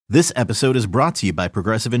This episode is brought to you by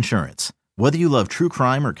Progressive Insurance. Whether you love true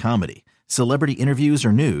crime or comedy, celebrity interviews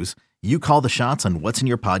or news, you call the shots on what's in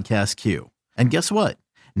your podcast queue. And guess what?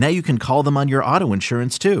 Now you can call them on your auto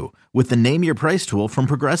insurance too with the Name Your Price tool from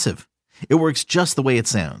Progressive. It works just the way it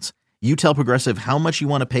sounds. You tell Progressive how much you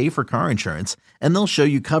want to pay for car insurance, and they'll show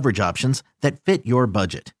you coverage options that fit your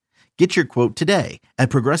budget. Get your quote today at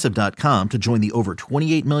Progressive.com to join the over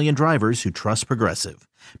 28 million drivers who trust Progressive.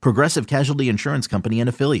 Progressive Casualty Insurance Company and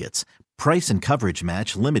Affiliates. Price and coverage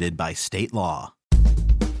match limited by state law.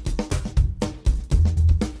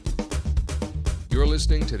 You're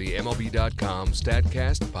listening to the MLB.com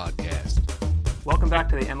StatCast podcast. Welcome back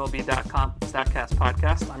to the MLB.com StatCast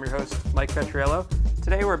podcast. I'm your host, Mike Petriello.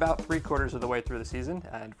 Today we're about 3/4 of the way through the season,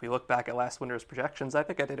 and if we look back at last winter's projections, I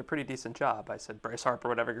think I did a pretty decent job. I said Bryce Harper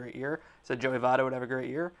would have a great year, said Joey Votto would have a great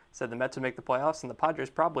year, said the Mets would make the playoffs, and the Padres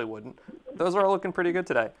probably wouldn't. Those are all looking pretty good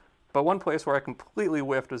today. But one place where I completely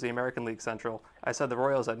whiffed was the American League Central. I said the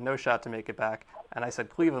Royals had no shot to make it back, and I said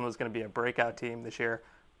Cleveland was going to be a breakout team this year.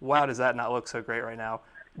 Wow, does that not look so great right now?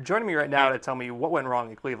 Joining me right now to tell me what went wrong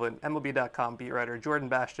in Cleveland, MLB.com beat writer Jordan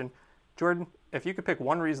Bastian. Jordan, if you could pick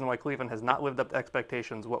one reason why Cleveland has not lived up to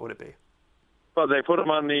expectations, what would it be? Well, they put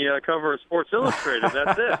him on the cover of Sports Illustrated.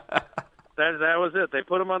 That's it. That was it. They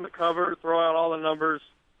put him on the cover, throw out all the numbers.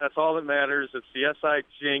 That's all that matters. It's the SI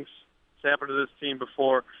jinx. It's happened to this team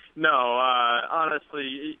before. No,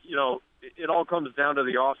 honestly, it all comes down to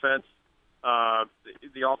the offense.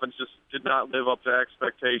 The offense just did not live up to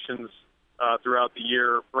expectations throughout the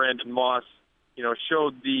year. Brandon Moss,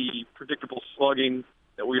 showed the predictable slugging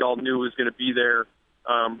that we all knew was going to be there,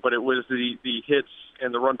 but it was the hits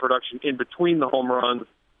and the run production in between the home runs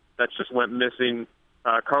that just went missing.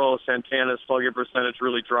 Carlos Santana's slugging percentage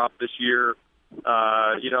really dropped this year.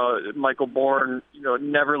 Michael Bourne,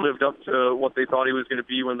 never lived up to what they thought he was going to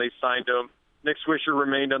be when they signed him. Nick Swisher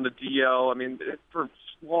remained on the DL. I mean, for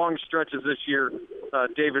long stretches this year,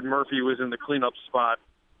 David Murphy was in the cleanup spot,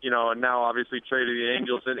 and now obviously traded to the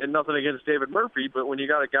Angels. And nothing against David Murphy, but when you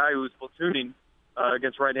got a guy who's platooning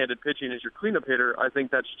against right-handed pitching as your cleanup hitter, I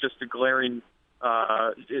think that's just a glaring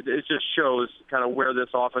it just shows kind of where this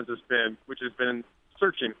offense has been, which has been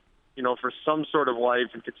searching, for some sort of life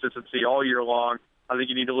and consistency all year long. I think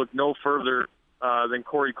you need to look no further than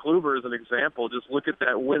Corey Kluber as an example. Just look at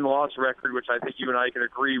that win-loss record, which I think you and I can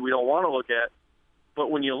agree we don't want to look at.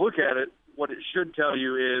 But when you look at it, what it should tell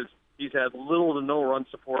you is he's had little to no run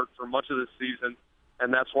support for much of this season,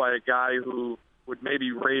 and that's why a guy who would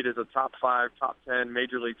maybe rate as a top 5, top 10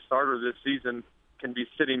 major league starter this season can be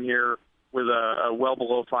sitting here with a well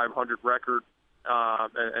below 500 record,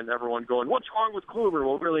 and everyone going, what's wrong with Kluber?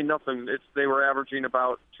 Well, really nothing. They were averaging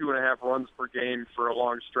about 2.5 runs per game for a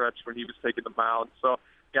long stretch when he was taking the mound. So,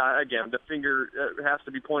 yeah, again, the finger has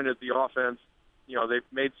to be pointed at the offense. They've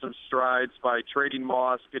made some strides by trading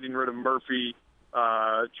Moss, getting rid of Murphy,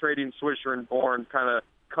 trading Swisher and Bourne, kind of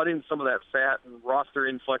cutting some of that fat and roster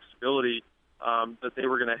inflexibility that they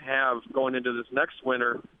were going to have going into this next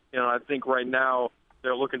winter. I think right now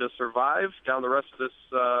they're looking to survive down the rest of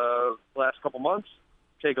this last couple months,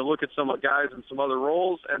 take a look at some of the guys in some other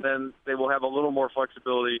roles, and then they will have a little more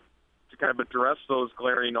flexibility to kind of address those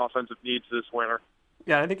glaring offensive needs this winter.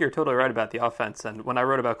 Yeah, I think you're totally right about the offense. And when I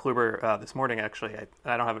wrote about Kluber this morning, actually,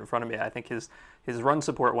 I don't have it in front of me. I think his run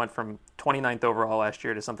support went from 29th overall last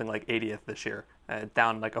year to something like 80th this year,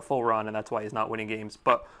 down like a full run, and that's why he's not winning games.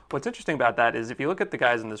 But what's interesting about that is if you look at the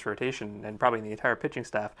guys in this rotation and probably in the entire pitching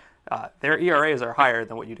staff, their ERAs are higher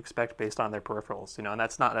than what you'd expect based on their peripherals. And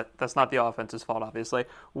that's not the offense's fault, obviously.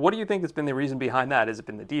 What do you think has been the reason behind that? Has it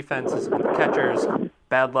been the defense? Has it been the catchers?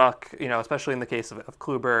 Bad luck, especially in the case of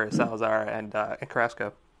Kluber, Salazar, and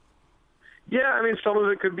Carrasco? Yeah, I mean, some of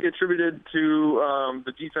it could be attributed to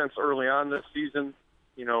the defense early on this season.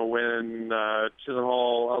 When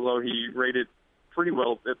Chisenhall, although he rated pretty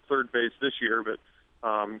well at third base this year, but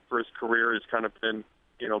for his career has kind of been,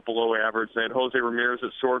 below average. They had Jose Ramirez at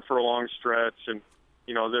short for a long stretch, and,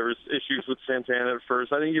 there was issues with Santana at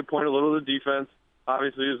first. I think you point a little to the defense.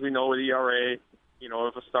 Obviously, as we know with ERA,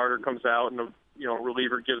 if a starter comes out and a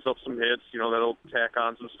reliever gives up some hits, that'll tack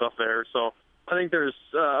on some stuff there. So I think there's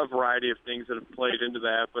a variety of things that have played into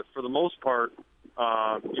that. But for the most part,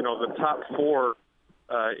 the top 4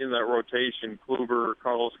 in that rotation, Kluber,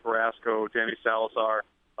 Carlos Carrasco, Danny Salazar,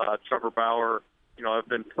 Trevor Bauer, have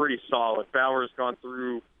been pretty solid. Bauer's gone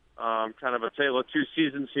through kind of a tale of two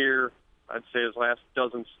seasons here. I'd say his last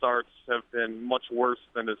dozen starts have been much worse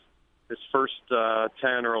than his first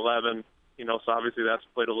 10 or 11. So obviously that's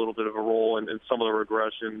played a little bit of a role in some of the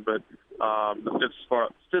regression. But the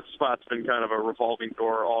fifth spot's been kind of a revolving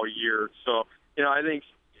door all year. So, I think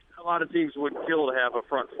a lot of teams would kill to have a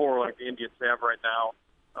front four like the Indians have right now,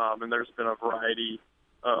 and there's been a variety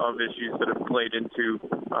of issues that have played into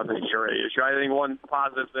the ERA issue. I think one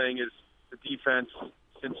positive thing is the defense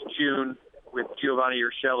since June with Giovanni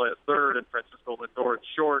Urshela at third and Francisco Lindor at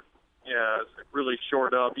short. Yeah, it's really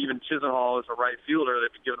shored up. Even Chisenhall is a right fielder.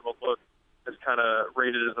 They've been giving him a look as kind of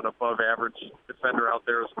rated as an above-average defender out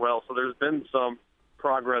there as well. So there's been some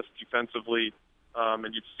progress defensively,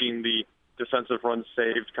 and you've seen the defensive runs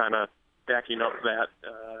saved kind of backing up that.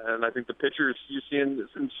 And I think the pitchers, you see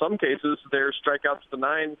in some cases, their strikeouts to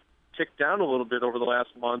 9 ticked down a little bit over the last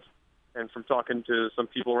month. And from talking to some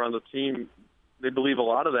people around the team, they believe a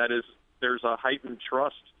lot of that is there's a heightened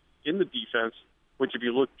trust in the defense, which if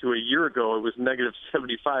you look to a year ago, it was negative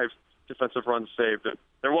 75 defensive runs saved.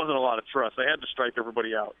 There wasn't a lot of trust. They had to strike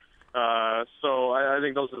everybody out. So I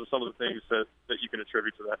think those are some of the things that you can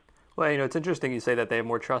attribute to that. Well, it's interesting you say that they have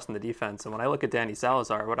more trust in the defense. And when I look at Danny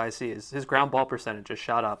Salazar, what I see is his ground ball percentage just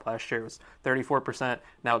shot up. Last year it was 34%.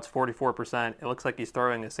 Now it's 44%. It looks like he's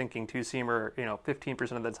throwing a sinking two-seamer,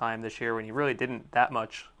 15% of the time this year when he really didn't that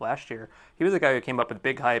much last year. He was a guy who came up with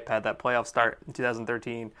big hype, had that playoff start in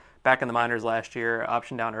 2013, back in the minors last year,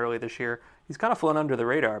 optioned down early this year. He's kind of flown under the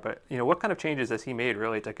radar, but, what kind of changes has he made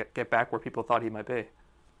really to get back where people thought he might be?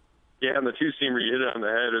 Yeah, and the two-seamer you hit it on the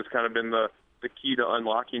head has kind of been the key to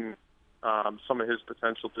unlocking some of his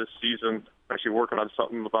potential this season. I'm actually working on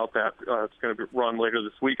something about that. It's going to be run later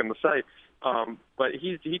this week on the site. But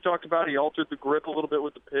he talked about he altered the grip a little bit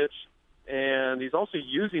with the pitch, and he's also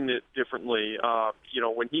using it differently.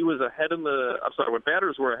 When he was when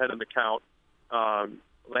batters were ahead in the count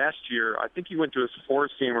last year, I think he went to his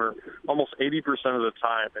four-seamer almost 80% of the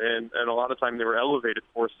time, and a lot of time they were elevated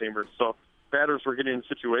four-seamers. So batters were getting in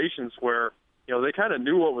situations where they kind of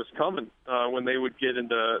knew what was coming when they would get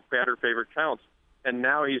into batter-favorite counts. And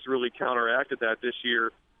now he's really counteracted that this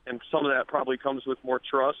year. And some of that probably comes with more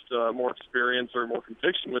trust, more experience, or more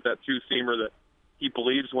conviction with that two-seamer that he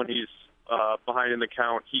believes when he's behind in the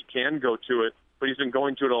count, he can go to it. But he's been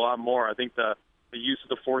going to it a lot more. I think the use of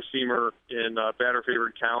the four-seamer in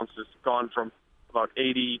batter-favorite counts has gone from about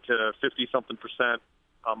 80 to 50-something%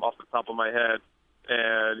 off the top of my head.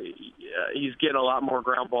 And he's getting a lot more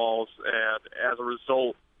ground balls, and as a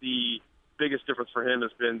result, the biggest difference for him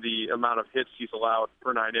has been the amount of hits he's allowed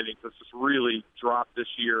per 9 innings. It's just really dropped this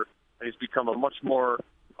year, and he's become a much more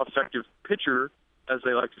effective pitcher, as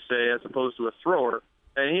they like to say, as opposed to a thrower.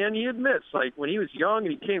 And he admits, like, when he was young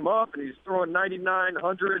and he came up and he's throwing 99,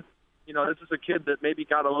 100, this is a kid that maybe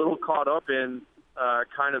got a little caught up in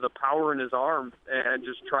kind of the power in his arm and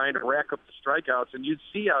just trying to rack up the strikeouts. And you'd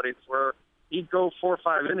see outings where he'd go 4 or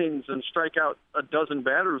 5 innings and strike out a dozen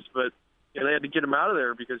batters, but they had to get him out of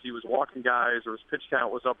there because he was walking guys or his pitch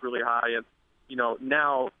count was up really high. And,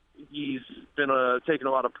 now he's been taking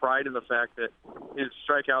a lot of pride in the fact that his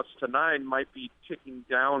strikeouts to 9 might be ticking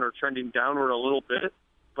down or trending downward a little bit,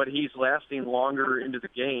 but he's lasting longer into the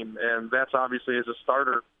game. And that's obviously, as a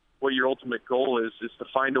starter, what your ultimate goal is to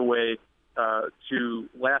find a way to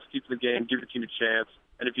last deep in the game, give the team a chance.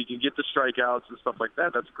 And if you can get the strikeouts and stuff like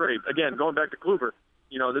that, that's great. Again, going back to Kluber,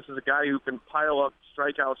 this is a guy who can pile up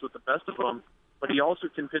strikeouts with the best of them, but he also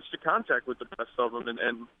can pitch to contact with the best of them.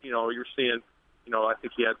 And you're seeing, I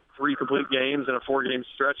think he had 3 complete games in a 4-game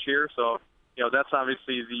stretch here. So, that's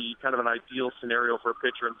obviously the kind of an ideal scenario for a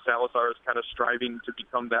pitcher, and Salazar is kind of striving to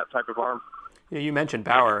become that type of arm. You mentioned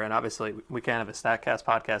Bauer, and obviously we can't have a StatCast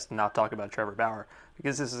podcast and not talk about Trevor Bauer,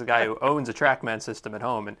 because this is a guy who owns a TrackMan system at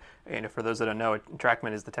home. And for those that don't know,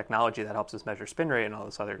 TrackMan is the technology that helps us measure spin rate and all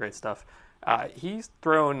this other great stuff. He's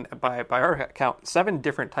thrown, by our count, 7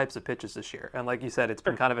 different types of pitches this year. And like you said, it's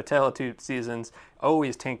been kind of a tale of 2 seasons,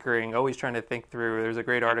 always tinkering, always trying to think through. There's a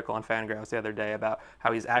great article on Fangraphs the other day about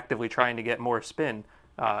how he's actively trying to get more spin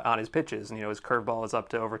on his pitches, and his curveball is up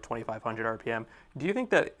to over 2,500 RPM. Do you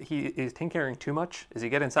think that he is tinkering too much? Does he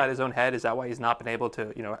get inside his own head? Is that why he's not been able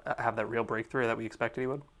to, have that real breakthrough that we expected he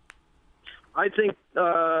would? I think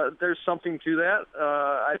there's something to that.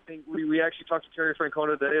 I think we actually talked to Terry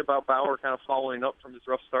Francona today about Bauer kind of following up from his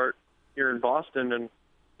rough start here in Boston, and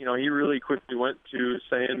he really quickly went to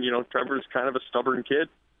saying, Trevor's kind of a stubborn kid,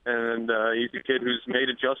 and he's a kid who's made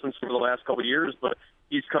adjustments for the last couple of years, but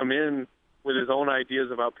he's come in with his own ideas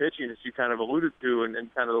about pitching, as you kind of alluded to, and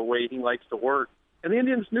kind of the way he likes to work. And the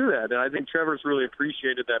Indians knew that, and I think Trevor's really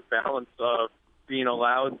appreciated that balance of being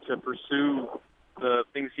allowed to pursue the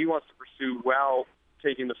things he wants to pursue while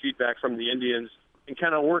taking the feedback from the Indians and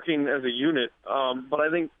kind of working as a unit. But I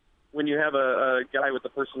think when you have a guy with the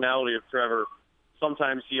personality of Trevor,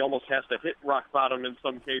 sometimes he almost has to hit rock bottom in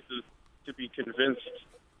some cases to be convinced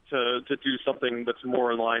to do something that's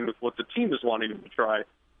more in line with what the team is wanting him to try.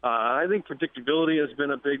 I think predictability has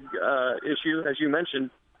been a big issue, as you mentioned.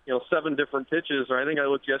 7 different pitches, or I think I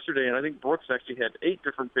looked yesterday, and I think Brooks actually had 8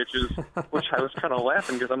 different pitches, which I was kind of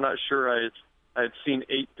laughing because I'm not sure I had seen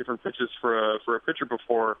 8 different pitches for a pitcher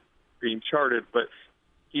before being charted. But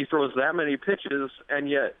he throws that many pitches, and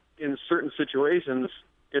yet in certain situations,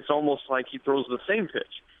 it's almost like he throws the same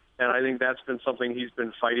pitch. And I think that's been something he's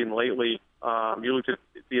been fighting lately. You looked at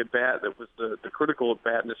the at-bat that was the critical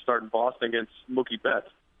at-bat in his start in Boston against Mookie Betts.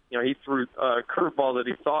 He threw a curveball that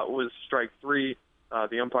he thought was strike 3.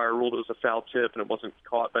 The umpire ruled it was a foul tip, and it wasn't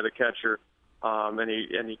caught by the catcher. And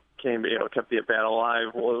he came, kept the at-bat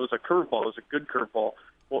alive. Well, it was a curveball. It was a good curveball.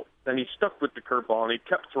 Well, then he stuck with the curveball, and he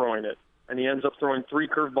kept throwing it. And he ends up throwing 3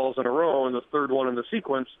 curveballs in a row, and the third one in the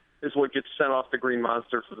sequence is what gets sent off the Green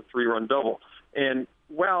Monster for the 3-run double. And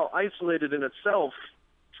while isolated in itself,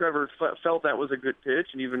 Trevor felt that was a good pitch,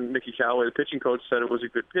 and even Mickey Callaway, the pitching coach, said it was a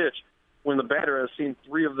good pitch. When the batter has seen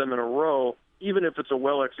 3 of them in a row, even if it's a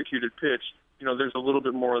well-executed pitch, there's a little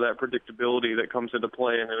bit more of that predictability that comes into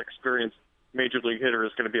play, and an experienced major league hitter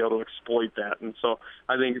is going to be able to exploit that. And so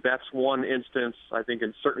I think that's one instance. I think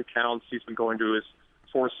in certain counts he's been going to his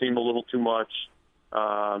four-seam a little too much.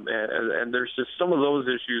 And there's just some of those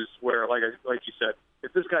issues where, like you said,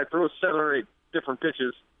 if this guy throws 7 or 8 different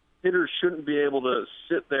pitches, hitters shouldn't be able to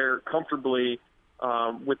sit there comfortably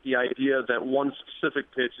with the idea that one specific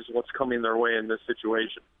pitch is what's coming their way in this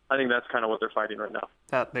situation. I think that's kind of what they're fighting right now.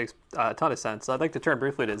 That makes a ton of sense. I'd like to turn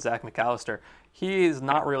briefly to Zach McAllister. He's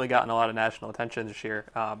not really gotten a lot of national attention this year,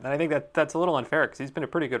 and I think that's a little unfair because he's been a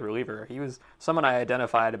pretty good reliever. He was someone I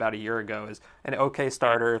identified about a year ago as an okay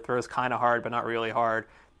starter, throws kind of hard but not really hard.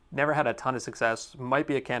 Never had a ton of success. Might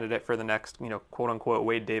be a candidate for the next, quote-unquote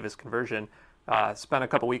Wade Davis conversion. Spent a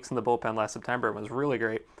couple weeks in the bullpen last September and was really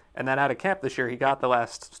great. And then out of camp this year, he got the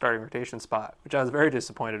last starting rotation spot, which I was very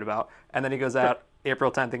disappointed about. And then he goes out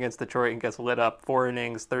April 10th against Detroit and gets lit up, 4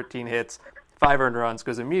 innings, 13 hits, 5 earned runs,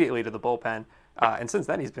 goes immediately to the bullpen. And since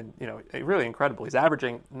then, he's been really incredible. He's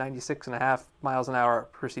averaging 96.5 miles an hour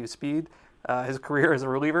perceived speed. His career as a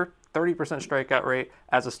reliever, 30% strikeout rate.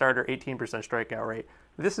 As a starter, 18% strikeout rate.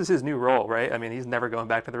 This is his new role, right? I mean, he's never going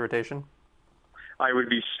back to the rotation. I would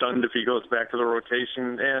be stunned if he goes back to the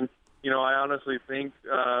rotation. And, I honestly think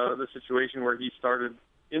the situation where he started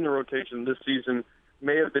in the rotation this season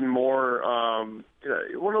may have been more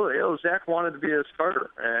Zach wanted to be a starter.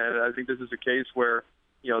 And I think this is a case where,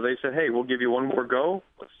 they said, hey, we'll give you one more go.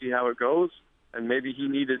 Let's see how it goes. And maybe he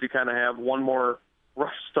needed to kind of have one more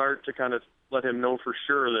rough start to kind of let him know for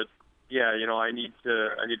sure that, I need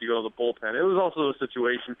to go to the bullpen. It was also a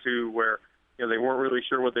situation, too, where they weren't really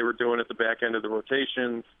sure what they were doing at the back end of the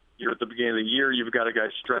rotation. You're at the beginning of the year. You've got a guy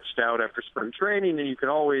stretched out after spring training, and you can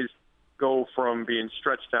always go from being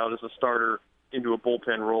stretched out as a starter into a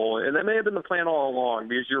bullpen role. And that may have been the plan all along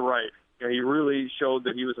because you're right. He really showed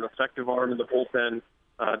that he was an effective arm in the bullpen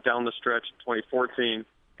down the stretch in 2014.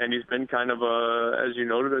 And he's been kind of as you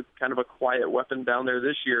noted, kind of a quiet weapon down there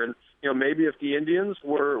this year. And, maybe if the Indians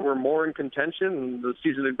were more in contention and the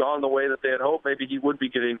season had gone the way that they had hoped, maybe he would be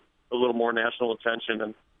getting a little more national attention.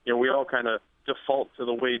 And, we all kind of default to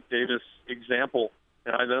the Wade Davis example.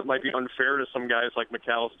 And that might be unfair to some guys like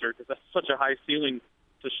McAllister because that's such a high ceiling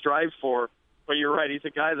to strive for. But you're right. He's a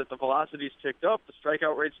guy that the velocity's ticked up, the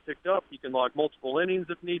strikeout rate's ticked up. He can log multiple innings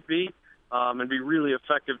if need be, and be really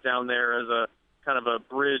effective down there as a kind of a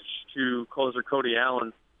bridge to closer Cody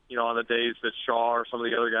Allen, on the days that Shaw or some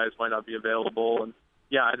of the other guys might not be available. And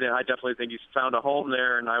yeah, I definitely think he's found a home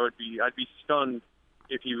there, and I'd be stunned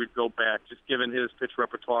if he would go back, just given his pitch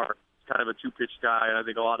repertoire. He's kind of a two-pitch guy, and I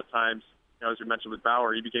think a lot of times, as you mentioned with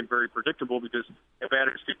Bauer, he became very predictable because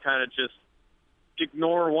batters could kind of just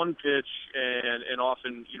ignore one pitch and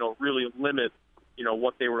often, really limit,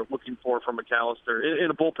 what they were looking for from McAllister.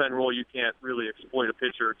 In a bullpen role, you can't really exploit a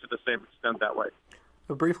pitcher to the same extent that way.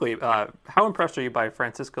 So briefly, how impressed are you by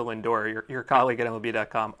Francisco Lindor? Your colleague at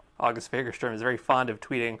MLB.com, August Fagerstrom, is very fond of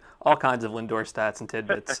tweeting all kinds of Lindor stats and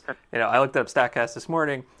tidbits. I looked up StatCast this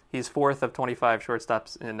morning. He's 4th of 25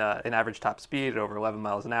 shortstops in average top speed at over 11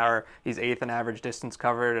 miles an hour. He's 8th in average distance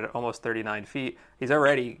covered at almost 39 feet. He's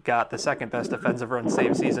already got the second best defensive run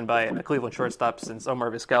saved season by a Cleveland shortstop since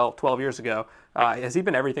Omar Vizquel 12 years ago. Has he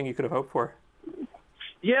been everything you could have hoped for?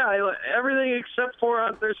 Yeah, everything except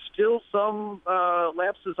for there's still some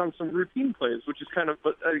lapses on some routine plays, which is kind of,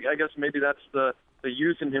 but I guess maybe that's the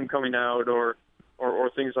youth in him coming out or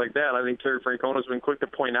things like that. I think Terry Francona's been quick to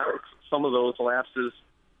point out some of those lapses,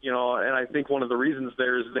 and I think one of the reasons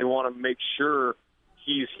there is they want to make sure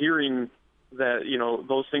he's hearing that,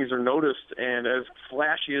 those things are noticed, and as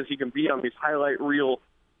flashy as he can be on these highlight reel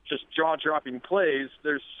just jaw-dropping plays.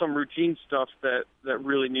 There's some routine stuff that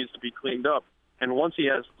really needs to be cleaned up. And once he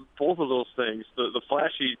has both of those things, the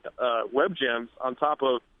flashy web jams on top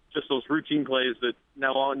of just those routine plays that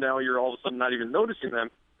now you're all of a sudden not even noticing them,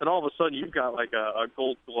 then all of a sudden you've got like a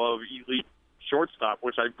Gold Glove elite shortstop,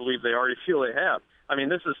 which I believe they already feel they have. I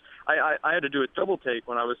mean, I had to do a double take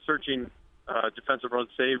when I was searching defensive runs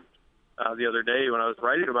saved the other day when I was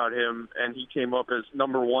writing about him, and he came up as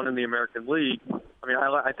number 1 in the American League. I mean,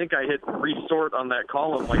 I think I hit resort on that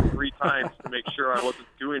column like 3 times to make sure I wasn't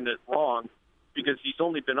doing it wrong, because he's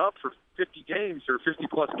only been up for 50 games or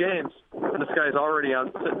 50-plus games, and this guy's already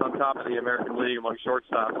sitting on top of the American League among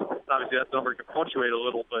shortstops. Obviously, that number can fluctuate a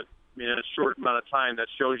little, but I mean, in a short amount of time, that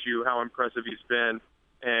shows you how impressive he's been,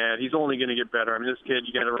 and he's only going to get better. I mean, this kid,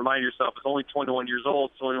 you got to remind yourself, is only 21 years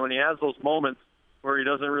old, so when he has those moments where he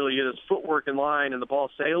doesn't really get his footwork in line and the ball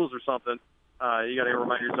sails or something, you got to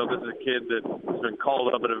remind yourself this is a kid that has been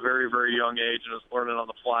called up at a very, very young age and is learning on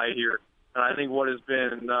the fly here. And I think what has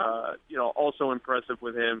been, also impressive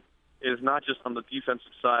with him is not just on the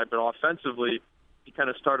defensive side, but offensively, he kind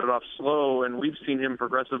of started off slow, and we've seen him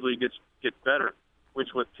progressively get better, which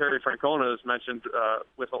with Terry Francona has mentioned,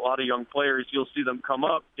 with a lot of young players, you'll see them come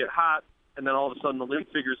up, get hot, and then all of a sudden the league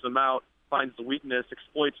figures them out, finds the weakness,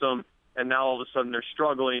 exploits them, and now all of a sudden they're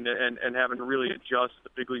struggling and having to really adjust to the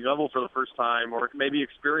big league level for the first time, or maybe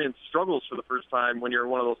experience struggles for the first time when you're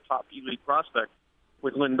one of those top elite prospects.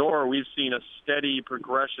 With Lindor, we've seen a steady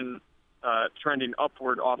progression trending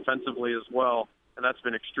upward offensively as well, and that's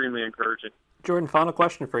been extremely encouraging. Jordan, final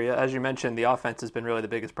question for you. As you mentioned, the offense has been really the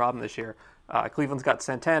biggest problem this year. Cleveland's got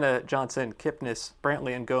Santana, Johnson, Kipnis,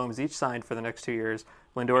 Brantley, and Gomes each signed for the next 2 years.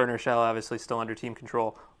 Lindor and Urshela obviously still under team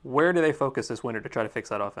control. Where do they focus this winter to try to fix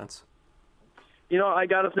that offense? I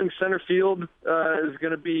got to think center field is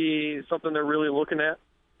going to be something they're really looking at.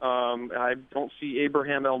 I don't see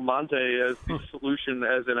Abraham Almonte as the solution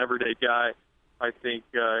as an everyday guy. I think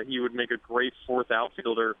he would make a great 4th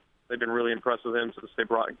outfielder. They've been really impressed with him since they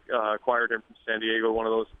acquired him from San Diego, one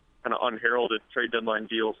of those kind of unheralded trade deadline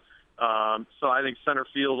deals. So I think center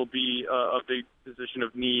field will be a big position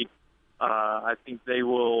of need. I think they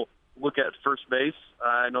will look at first base.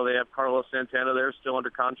 I know they have Carlos Santana there still under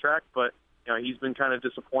contract, but he's been kind of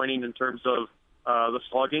disappointing in terms of the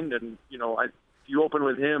slugging. And, if you open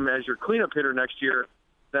with him as your cleanup hitter next year,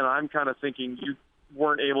 then I'm kind of thinking you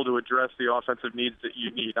weren't able to address the offensive needs that you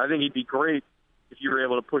need. I think he'd be great if you were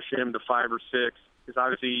able to push him to 5 or 6, because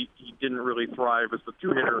obviously he didn't really thrive as the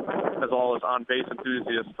 2-hitter as all his on-base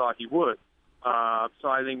enthusiasts thought he would. So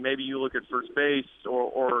I think maybe you look at first base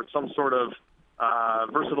or some sort of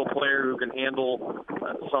versatile player who can handle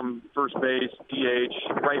some first base, DH,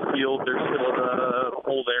 right field. There's still a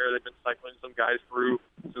hole there. They've been cycling some guys through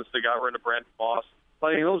since they got rid of Brandon Moss. So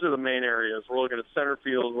I think those are the main areas. We're looking at center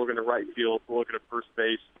field, we're looking at right field, we're looking at first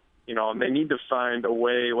base. And they need to find a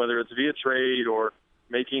way, whether it's via trade or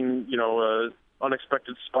making, a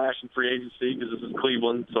unexpected splash in free agency, because this is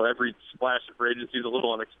Cleveland, so every splash in free agency is a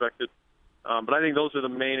little unexpected. But I think those are the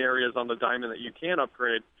main areas on the diamond that you can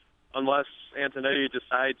upgrade, unless Antonetti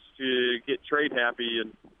decides to get trade happy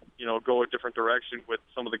and, go a different direction with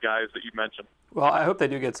some of the guys that you mentioned. Well, I hope they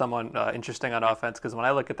do get someone interesting on offense, because when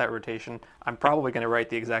I look at that rotation, I'm probably going to write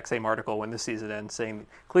the exact same article when this season ends, saying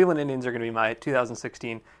Cleveland Indians are going to be my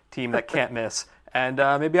 2016 team that can't miss. And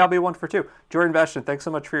maybe I'll be 1 for 2. Jordan Vashon, thanks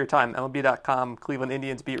so much for your time. MLB.com, Cleveland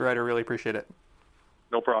Indians beat writer. Really appreciate it.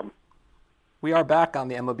 No problem. We are back on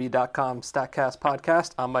the MLB.com StatCast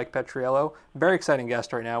podcast. I'm Mike Petriello. Very exciting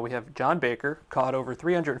guest right now. We have John Baker, caught over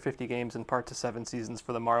 350 games in part to 7 seasons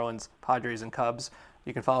for the Marlins, Padres, and Cubs.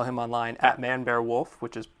 You can follow him online at ManBearWolf,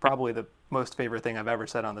 which is probably the most favorite thing I've ever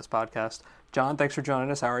said on this podcast. John, thanks for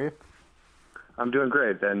joining us. How are you? I'm doing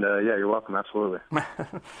great, and you're welcome, absolutely.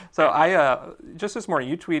 So I just this morning,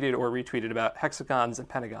 you tweeted or retweeted about hexagons and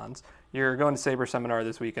pentagons. You're going to Sabre Seminar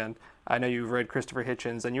this weekend. I know you've read Christopher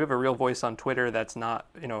Hitchens, and you have a real voice on Twitter that's not,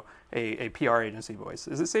 a PR agency voice.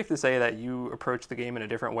 Is it safe to say that you approach the game in a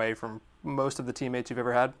different way from most of the teammates you've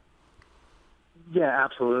ever had? Yeah,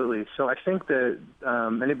 absolutely. So I think that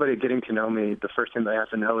anybody getting to know me, the first thing they have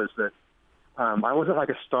to know is that I wasn't like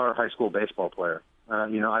a star high school baseball player.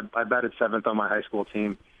 I batted 7th on my high school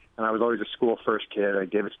team, and I was always a school first kid. I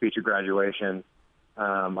gave a speech at graduation.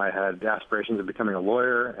 I had aspirations of becoming a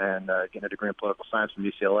lawyer and getting a degree in political science from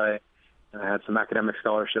UCLA. And I had some academic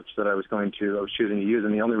scholarships that I was choosing to use.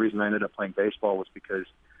 And the only reason I ended up playing baseball was because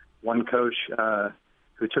one coach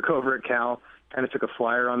who took over at Cal kind of took a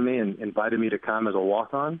flyer on me and invited me to come as a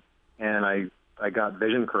walk-on. And I got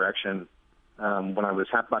vision correction when I was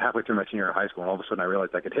about halfway through my senior year of high school. And all of a sudden I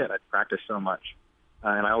realized I could hit. I'd practiced so much.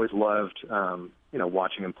 and I always loved,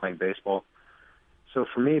 watching and playing baseball. So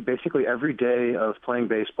for me, basically every day of playing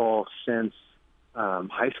baseball since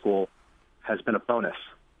high school has been a bonus.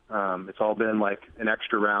 It's all been like an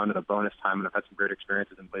extra round and a bonus time, and I've had some great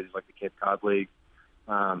experiences in places like the Cape Cod League,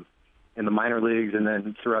 in the minor leagues, and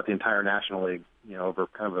then throughout the entire National League. Over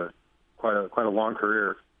kind of quite a long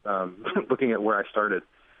career, looking at where I started,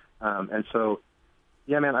 and so,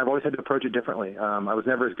 yeah, man, I've always had to approach it differently. I was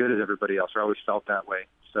never as good as everybody else, or I always felt that way.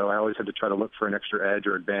 So I always had to try to look for an extra edge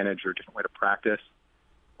or advantage or a different way to practice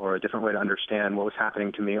or a different way to understand what was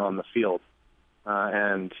happening to me on the field.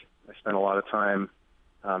 And I spent a lot of time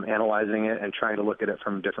analyzing it and trying to look at it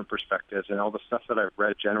from different perspectives. And all the stuff that I've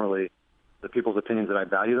read generally, the people's opinions that I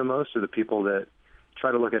value the most are the people that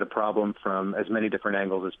try to look at a problem from as many different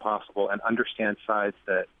angles as possible and understand sides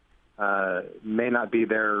that may not be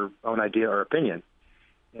their own idea or opinion.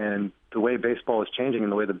 And the way baseball is changing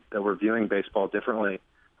and the way that we're viewing baseball differently,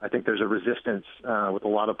 I think there's a resistance with a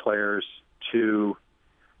lot of players to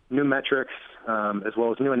new metrics as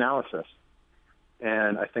well as new analysis.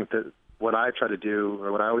 And I think that what I try to do,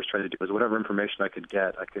 or what I always try to do, is whatever information I could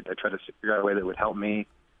get, I try to figure out a way that would help me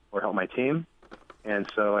or help my team. And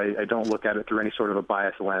so I don't look at it through any sort of a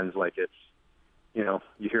biased lens, like it's, you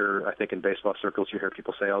hear, I think in baseball circles, you hear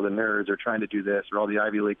people say, oh, the nerds are trying to do this, or all the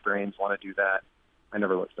Ivy League brains want to do that. I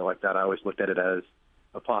never looked at it like that. I always looked at it as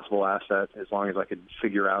a possible asset as long as I could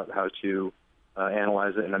figure out how to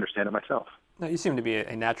analyze it and understand it myself. Now, you seem to be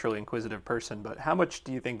a naturally inquisitive person, but how much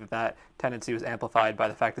do you think that tendency was amplified by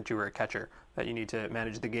the fact that you were a catcher, that you need to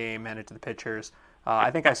manage the game, manage the pitchers?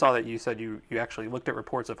 I think I saw that you said you actually looked at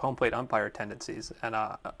reports of home plate umpire tendencies and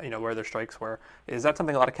where their strikes were. Is that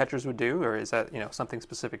something a lot of catchers would do, or is that something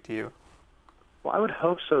specific to you? Well, I would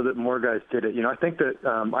hope so that more guys did it. I think that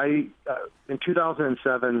in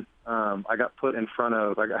 2007, I got put in front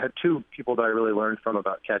of, I had two people that I really learned from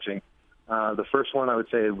about catching. The first one I would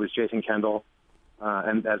say was Jason Kendall,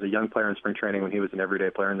 and as a young player in spring training when he was an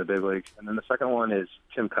everyday player in the big leagues. And then the second one is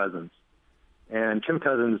Tim Cousins. And Tim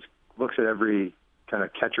Cousins looks at every kind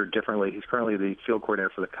of catcher differently. He's currently the field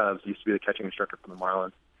coordinator for the Cubs. He used to be the catching instructor for the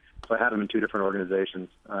Marlins. So I had him in two different organizations.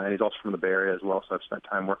 And he's also from the Bay Area as well, so I've spent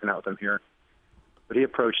time working out with him here. But he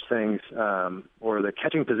approached things, or the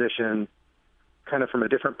catching position, kind of from a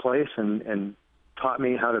different place and taught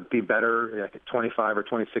me how to be better at 25 or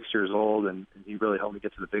 26 years old, and he really helped me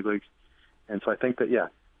get to the big leagues. And so I think that,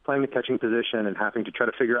 playing the catching position and having to try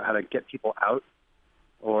to figure out how to get people out,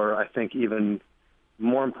 or I think even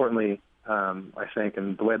more importantly, and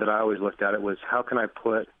the way that I always looked at it was, how can I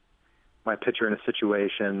put my pitcher in a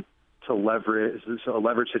situation to leverage a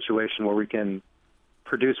leverage situation where we can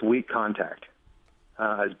produce weak contact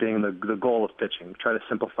as being the goal of pitching. Try to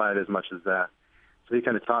simplify it as much as that. So he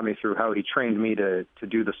kind of taught me through how he trained me to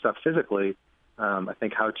do the stuff physically. I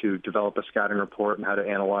think how to develop a scouting report and how to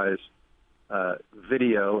analyze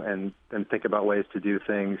video and think about ways to do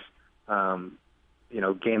things,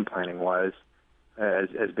 game planning wise,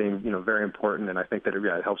 as being very important. And I think that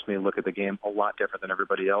it helps me look at the game a lot different than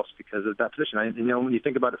everybody else because of that position. When you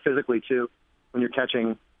think about it physically too, when you're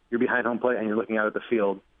catching, you're behind home plate and you're looking out at the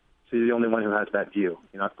field. So you're the only one who has that view.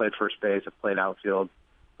 I've played first base, I've played outfield.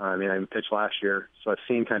 I even pitched last year, so I've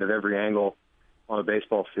seen kind of every angle on a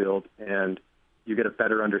baseball field, and you get a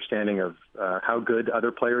better understanding of how good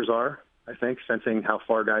other players are, I think, sensing how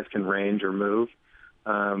far guys can range or move,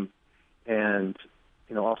 and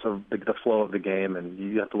also the flow of the game. And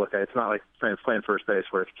you have to look at it's not like playing first base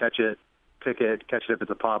where it's catch it, pick it, catch it if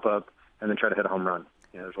it's a pop-up, and then try to hit a home run.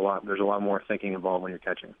 There's a lot more thinking involved when you're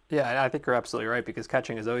catching. Yeah, and I think you're absolutely right, because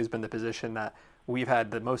catching has always been the position that we've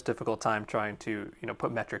had the most difficult time trying to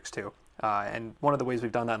put metrics to. And one of the ways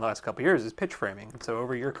we've done that in the last couple of years is pitch framing. So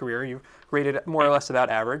over your career, you've rated more or less about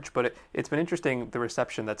average, but it's been interesting the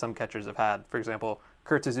reception that some catchers have had. For example,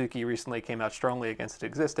 Kurt Suzuki recently came out strongly against it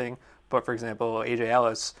existing, but for example, A.J.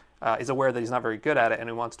 Ellis is aware that he's not very good at it and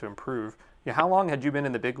he wants to improve. How long had you been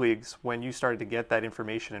in the big leagues when you started to get that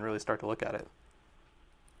information and really start to look at it?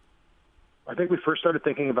 I think we first started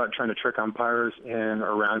thinking about trying to trick umpires in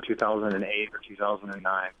around 2008 or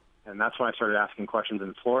 2009. And that's when I started asking questions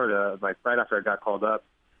in Florida. Like right after I got called up,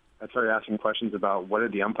 I started asking questions about what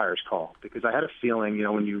did the umpires call? Because I had a feeling,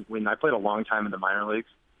 when I played a long time in the minor leagues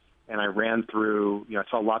and I ran through, I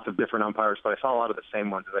saw lots of different umpires, but I saw a lot of the same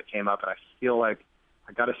ones as I came up. And I feel like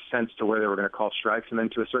I got a sense to where they were going to call strikes. And then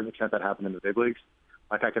to a certain extent that happened in the big leagues.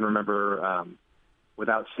 Like I can remember,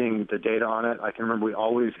 without seeing the data on it, I can remember we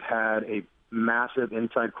always had a massive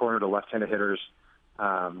inside corner to left-handed hitters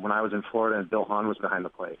when I was in Florida and Bill Hahn was behind the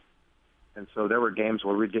plate. And so there were games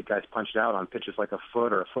where we'd get guys punched out on pitches like a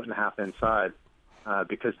foot or a foot and a half inside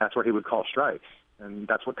because that's where he would call strikes. And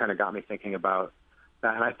that's what kind of got me thinking about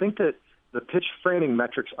that. And I think that the pitch framing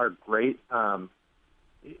metrics are great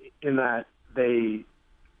in that they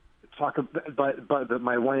talk about, but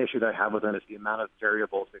my one issue that I have with them is the amount of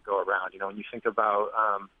variables that go around. When you think about,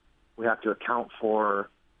 we have to account for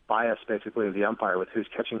bias basically of the umpire with who's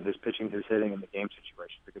catching, who's pitching, who's hitting in the game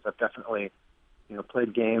situation. Because I've definitely,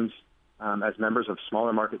 played games as members of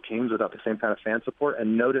smaller market teams without the same kind of fan support,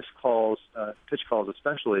 and notice calls, pitch calls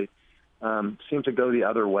especially, seem to go the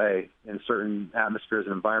other way in certain atmospheres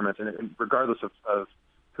and environments, and regardless of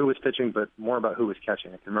who was pitching, but more about who was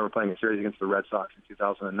catching. I can remember playing a series against the Red Sox in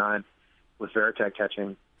 2009 with Varitek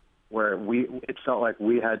catching, where it felt like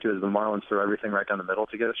we had to, as the Marlins, throw everything right down the middle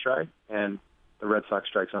to get a strike, and the Red Sox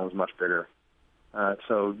strike zone was much bigger.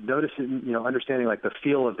 So noticing, understanding like the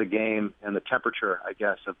feel of the game and the temperature, I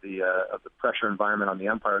guess, of the pressure environment on the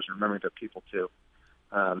umpires, and remembering their people too,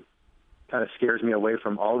 kind of scares me away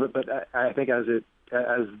from all of it. But I think as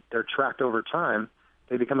they're tracked over time,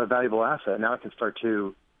 they become a valuable asset. Now I can start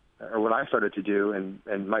to, or what I started to do,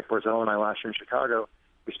 and Mike Borzello and I last year in Chicago,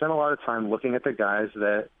 we spent a lot of time looking at the guys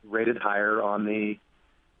that rated higher on the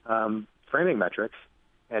framing metrics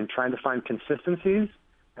and trying to find consistencies,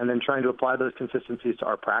 and then trying to apply those consistencies to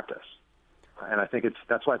our practice. And I think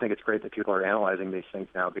that's why I think it's great that people are analyzing these things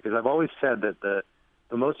now, because I've always said that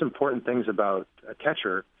the most important things about a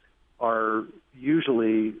catcher are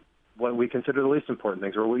usually what we consider the least important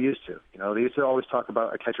things, or what we used to. They used to always talk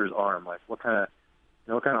about a catcher's arm, like what kind of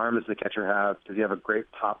arm does the catcher have? Does he have a great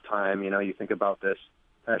pop time? You think about this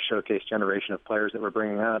showcase generation of players that we're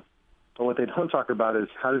bringing up. But what they don't talk about is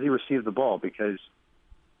how does he receive the ball? Because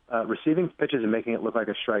receiving pitches and making it look like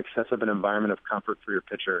a strike sets up an environment of comfort for your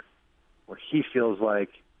pitcher where he feels like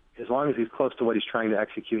as long as he's close to what he's trying to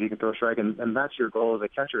execute, he can throw a strike. And that's your goal as a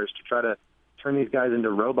catcher, is to try to turn these guys into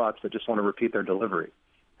robots that just want to repeat their delivery.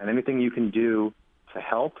 And anything you can do to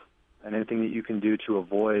help, and anything that you can do to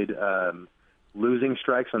avoid losing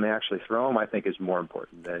strikes when they actually throw them, I think is more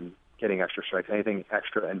important than getting extra strikes. Anything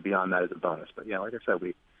extra and beyond that is a bonus. But yeah, like I said,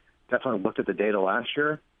 we definitely looked at the data last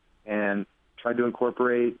year and tried to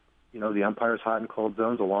incorporate, the umpires' hot and cold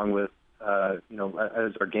zones along with, as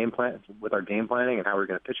our game plan, with our game planning and how we're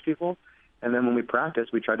going to pitch people. And then when we practice,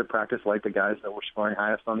 we tried to practice like the guys that were scoring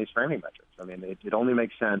highest on these framing metrics. I mean, it only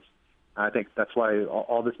makes sense. I think that's why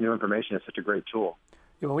all this new information is such a great tool.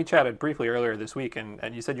 When we chatted briefly earlier this week, and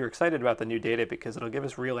you said you're excited about the new data because it'll give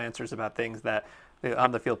us real answers about things that the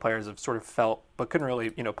on-the-field players have sort of felt but couldn't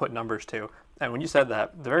really, put numbers to. And when you said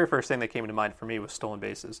that, the very first thing that came to mind for me was stolen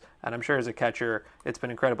bases. And I'm sure as a catcher, it's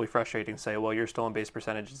been incredibly frustrating to say, well, your stolen base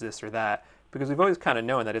percentage is this or that, because we've always kind of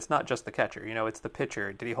known that it's not just the catcher. It's the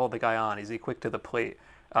pitcher. Did he hold the guy on? Is he quick to the plate?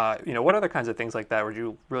 What other kinds of things like that would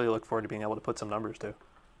you really look forward to being able to put some numbers to?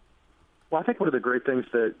 Well, I think one of the great things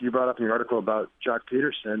that you brought up in your article about Joc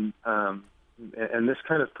Pederson, and this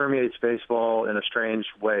kind of permeates baseball in a strange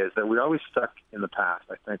way, is that we're always stuck in the past,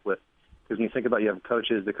 I think, because when you think about, you have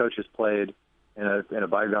coaches, the coaches played in a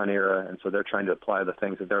bygone era, and so they're trying to apply the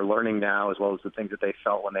things that they're learning now as well as the things that they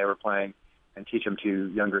felt when they were playing and teach them to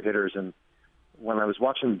younger hitters. And when I was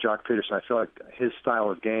watching Joc Pederson, I feel like his style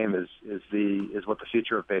of game is what the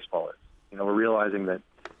future of baseball is. We're realizing that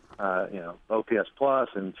OPS plus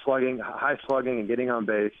and slugging, high slugging and getting on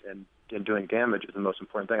base and doing damage is the most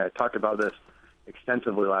important thing. I talked about this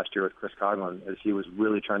extensively last year with Chris Coghlan, as he was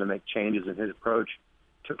really trying to make changes in his approach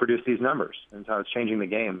to produce these numbers and how it's changing the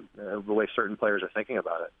game, the way certain players are thinking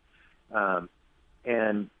about it.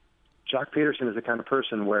 And Joc Pederson is the kind of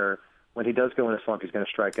person where when he does go in a slump, he's going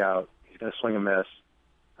to strike out, he's going to swing and miss,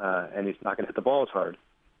 and he's not going to hit the ball as hard.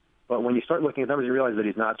 But when you start looking at numbers, you realize that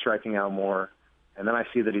he's not striking out more. And then I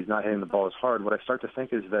see that he's not hitting the ball as hard. What I start to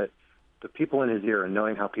think is that the people in his ear and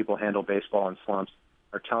knowing how people handle baseball in slumps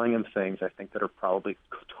are telling him things, I think, that are probably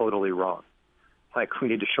totally wrong. Like, we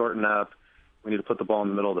need to shorten up. We need to put the ball in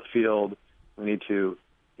the middle of the field. We need to,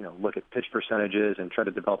 look at pitch percentages and try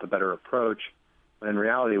to develop a better approach. But in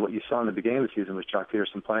reality, what you saw in the beginning of the season with Joc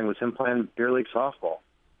Pederson playing was him playing beer league softball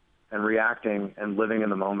and reacting and living in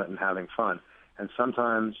the moment and having fun. And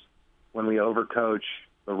sometimes when we overcoach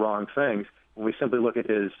the wrong things, when we simply look at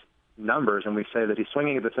his numbers and we say that he's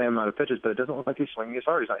swinging at the same amount of pitches, but it doesn't look like he's swinging as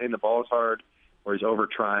hard. He's not hitting the ball as hard, or he's over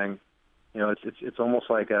trying. It's almost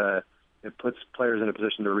like it puts players in a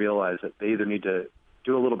position to realize that they either need to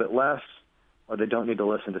do a little bit less, or they don't need to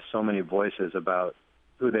listen to so many voices about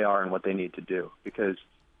who they are and what they need to do. Because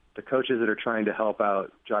the coaches that are trying to help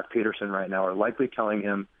out Joc Pederson right now are likely telling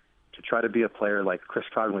him to try to be a player like Chris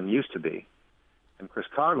Coghlan used to be. And Chris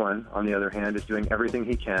Coghlan, on the other hand, is doing everything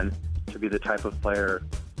he can to be the type of player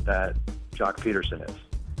that Joc Pederson is.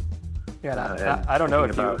 Yeah, I don't know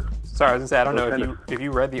if Sorry, I was going to say, I don't know if you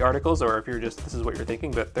read the articles or if you're just, this is what you're thinking,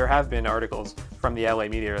 but there have been articles from the LA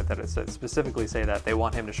media that specifically say that they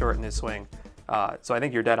want him to shorten his swing. So I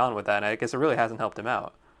think you're dead on with that, and I guess it really hasn't helped him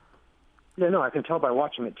out. Yeah, no, I can tell by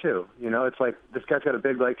watching it too. It's like this guy's got a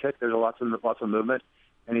big leg kick. There's lots of movement,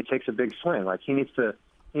 and he takes a big swing. Like he needs to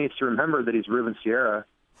remember that he's Ruben Sierra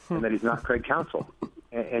and that he's not Craig Counsell.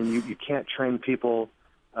 And you can't train people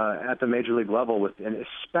at the major league level and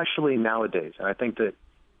especially nowadays. And I think that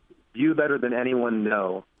you better than anyone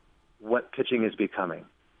know what pitching is becoming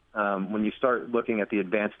when you start looking at the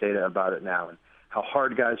advanced data about it now and how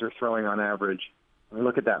hard guys are throwing on average. I mean,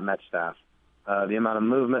 look at that Mets staff. The amount of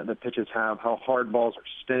movement that pitches have, how hard balls are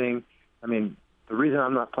spinning. I mean, the reason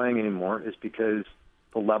I'm not playing anymore is because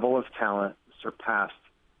the level of talent surpassed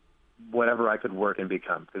whatever I could work and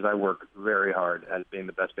become, because I work very hard at being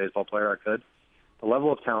the best baseball player I could. The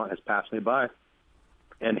level of talent has passed me by,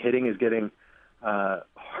 and hitting is getting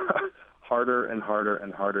harder and harder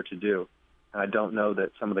and harder to do. And I don't know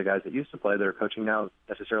that some of the guys that used to play that are coaching now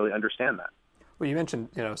necessarily understand that. Well, you mentioned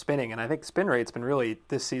spinning, and I think spin rate's been really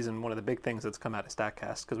this season one of the big things that's come out of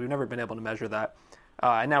StatCast because we've never been able to measure that,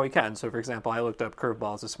 and now we can. So, for example, I looked up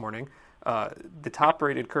curveballs this morning. The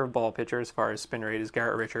top-rated curveball pitcher as far as spin rate is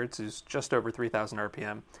Garrett Richards, who's just over 3,000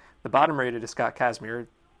 RPM. The bottom-rated is Scott Kazmir,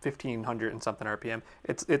 1,500 and something RPM.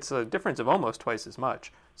 It's a difference of almost twice as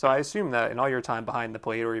much. So I assume that in all your time behind the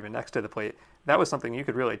plate or even next to the plate, that was something you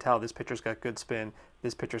could really tell. This pitcher's got good spin.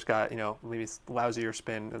 This pitcher's got, maybe it's lousier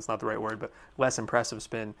spin. That's not the right word, but less impressive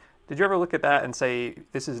spin. Did you ever look at that and say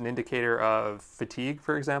this is an indicator of fatigue,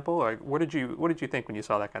 for example? Like, what did you think when you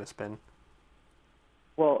saw that kind of spin?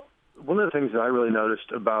 Well, one of the things that I really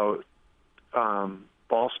noticed about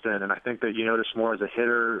ball spin, and I think that you notice more as a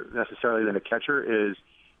hitter necessarily than a catcher, is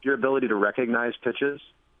your ability to recognize pitches.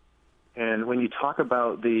 And when you talk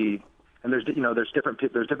about there's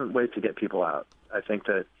different ways to get people out. I think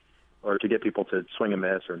that, or to get people to swing and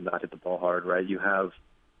miss or not hit the ball hard, right? You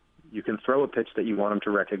can throw a pitch that you want them to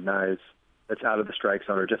recognize that's out of the strike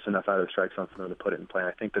zone or just enough out of the strike zone for them to put it in play.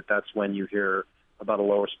 I think that that's when you hear about a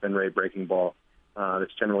lower spin rate breaking ball.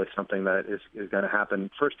 It's generally something that is going to happen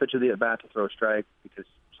first pitch of the at-bat to throw a strike because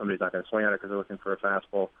somebody's not going to swing at it because they're looking for a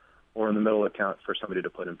fastball, or in the middle of the count for somebody to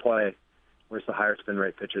put in play, whereas the higher spin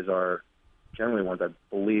rate pitches are generally ones I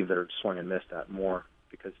believe that are swung and missed at more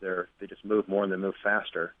because they just move more and they move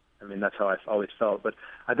faster. I mean, that's how I've always felt. But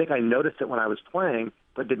I think I noticed it when I was playing,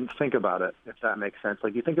 but didn't think about it, if that makes sense.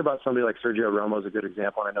 Like, you think about somebody like Sergio Romo is a good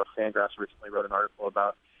example, and I know Fangraphs recently wrote an article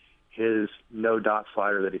about his no-dot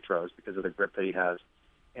slider that he throws because of the grip that he has.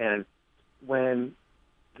 And when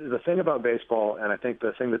the thing about baseball, and I think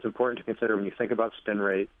the thing that's important to consider when you think about spin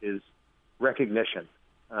rate, is recognition.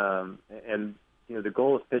 And the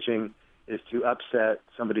goal of pitching is to upset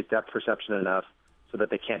somebody's depth perception enough so that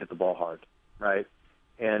they can't hit the ball hard, right?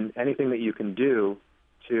 And anything that you can do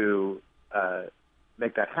to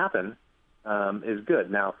make that happen is good.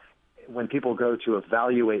 Now, when people go to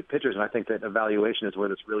evaluate pitchers, and I think that evaluation is where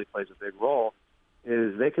this really plays a big role,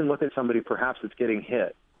 is they can look at somebody perhaps that's getting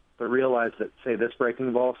hit, but realize that, say, this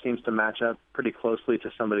breaking ball seems to match up pretty closely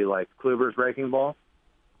to somebody like Kluber's breaking ball,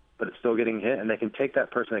 but it's still getting hit, and they can take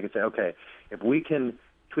that person, they can say, okay, if we can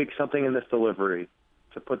tweak something in this delivery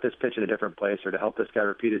to put this pitch in a different place or to help this guy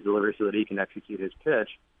repeat his delivery so that he can execute his pitch,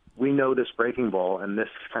 we know this breaking ball and this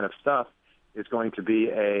kind of stuff is going to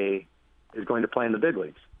play in the big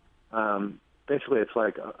leagues. Basically, it's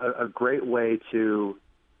like a great way to,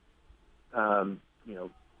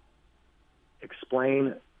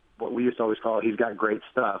 explain what we used to always call he's got great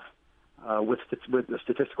stuff with the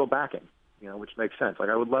statistical backing, which makes sense. Like,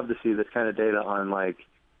 I would love to see this kind of data on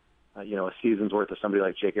a season's worth of somebody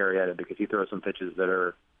like Jake Arrieta, because he throws some pitches that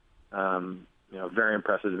are, very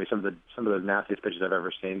impressive to me. Some of the nastiest pitches I've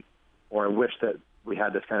ever seen. Or I wish that we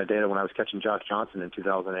had this kind of data when I was catching Josh Johnson in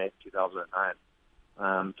 2008,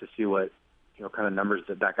 2009, to see what kind of numbers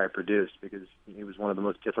that guy produced, because he was one of the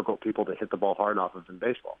most difficult people to hit the ball hard off of in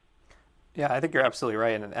baseball. Yeah, I think you're absolutely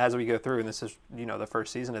right. And as we go through, and this is, the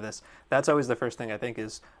first season of this, that's always the first thing I think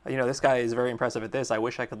is, this guy is very impressive at this. I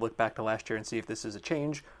wish I could look back to last year and see if this is a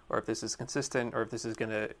change, or if this is consistent, or if this is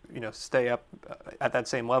going to, stay up at that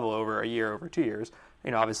same level over a year, over 2 years.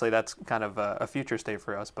 Obviously that's kind of a future state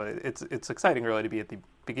for us, but it's exciting really to be at the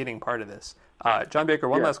beginning part of this. John Baker,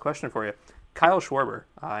 one last question for you. Kyle Schwarber,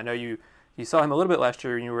 I know you saw him a little bit last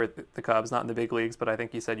year when you were at the Cubs, not in the big leagues, but I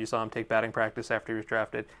think you said you saw him take batting practice after he was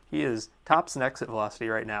drafted. He is tops in exit velocity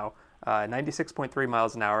right now, 96.3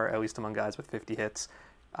 miles an hour, at least among guys with 50 hits.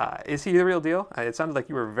 Is he the real deal? It sounded like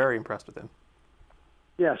you were very impressed with him.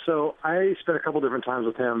 Yeah, so I spent a couple different times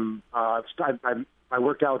with him. I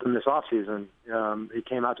worked out with him this off season. He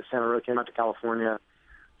came out to California.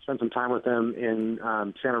 Spent some time with him in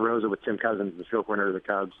Santa Rosa with Tim Cousins, the field coordinator of the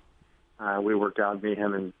Cubs. We worked out, me,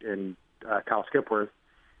 him, and Kyle Skipworth.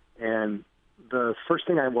 And the first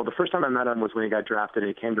time I met him was when he got drafted,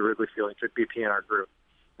 and he came to Wrigley Field. He took BP in our group.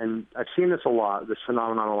 And I've seen this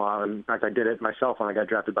phenomenon a lot. In fact, I did it myself when I got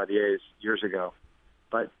drafted by the A's years ago.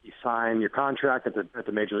 But you sign your contract at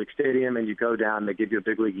the Major League Stadium, and you go down, they give you a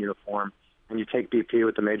big league uniform, and you take BP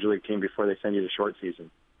with the Major League team before they send you to short season.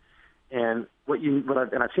 And I've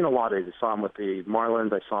seen a lot of these. I saw him with the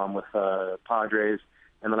Marlins, I saw him with Padres,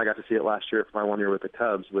 and then I got to see it last year for my 1 year with the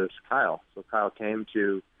Cubs with Kyle. So Kyle came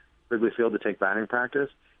to Wrigley Field to take batting practice,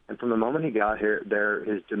 and from the moment he got there,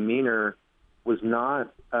 his demeanor was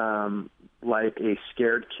not like a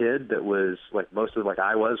scared kid that was like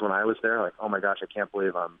I was when I was there. Like, oh my gosh, I can't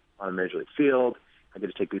believe I'm on a Major League field. I get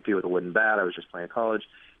to take BP with a wooden bat. I was just playing college.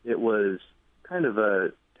 It was kind of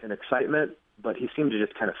an excitement, but he seemed to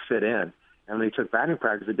just kind of fit in. And when he took batting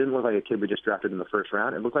practice, it didn't look like a kid we just drafted in the first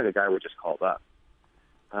round. It looked like a guy we just called up.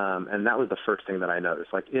 And that was the first thing that I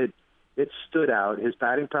noticed. Like it stood out. His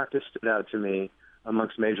batting practice stood out to me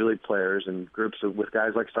amongst Major League players and groups with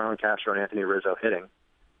guys like Starlin Castro and Anthony Rizzo hitting.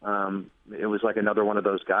 It was like another one of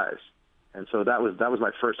those guys. And so that was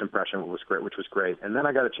my first impression, which was great. And then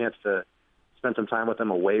I got a chance to spend some time with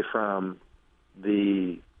him away from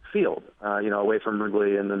the field, away from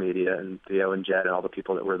Wrigley and the media and Theo and Jed and all the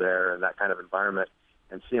people that were there and that kind of environment,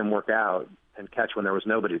 and see him work out and catch when there was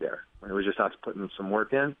nobody there, when it was just us putting some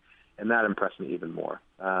work in, and that impressed me even more.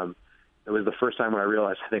 It was the first time when I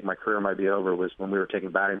realized I think my career might be over was when we were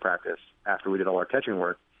taking batting practice after we did all our catching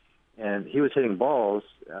work, and he was hitting balls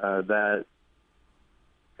that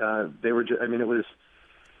they were.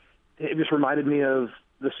 It just reminded me of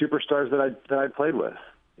the superstars that I played with.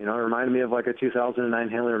 It reminded me of like a 2009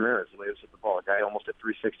 Hanley Ramirez, the way he was hit the ball. A guy almost at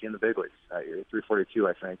 360 in the big leagues that year, 342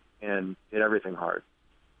 I think, and hit everything hard.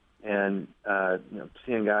 And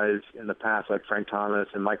seeing guys in the past like Frank Thomas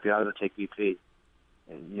and Mike Piazza take BP.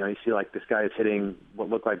 And, you see like this guy is hitting what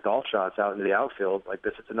look like golf shots out into the outfield. Like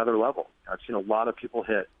this, it's another level. I've seen a lot of people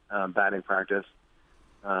hit batting practice.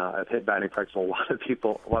 I've hit batting practice with a lot of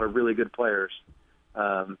people, a lot of really good players.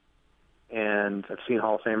 And I've seen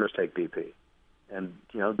Hall of Famers take BP. And,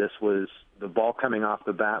 this was the ball coming off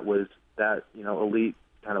the bat was that, elite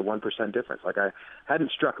kind of 1% difference. Like I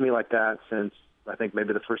hadn't struck me like that since I think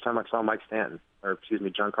maybe the first time I saw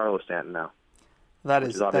Giancarlo Stanton now. That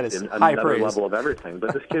is high another praise. Level of everything.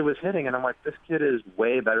 But this kid was hitting, and I'm like, this kid is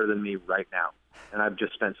way better than me right now. And I've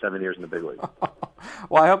just spent 7 years in the big league.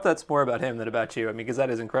 Well, I hope that's more about him than about you. Because that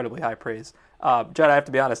is incredibly high praise. Judd, I have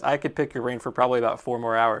to be honest, I could pick your brain for probably about 4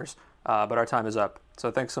 more hours, but our time is up.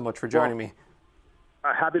 So thanks so much for joining me.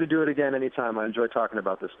 Happy to do it again anytime. I enjoy talking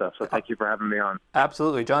about this stuff, so thank you for having me on.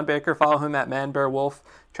 Absolutely. John Baker, follow him at ManBearWolf.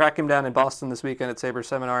 Track him down in Boston this weekend at Sabres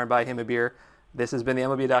Seminar and buy him a beer. This has been the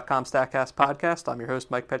MLB.com StatCast podcast. I'm your host,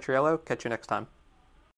 Mike Petriello. Catch you next time.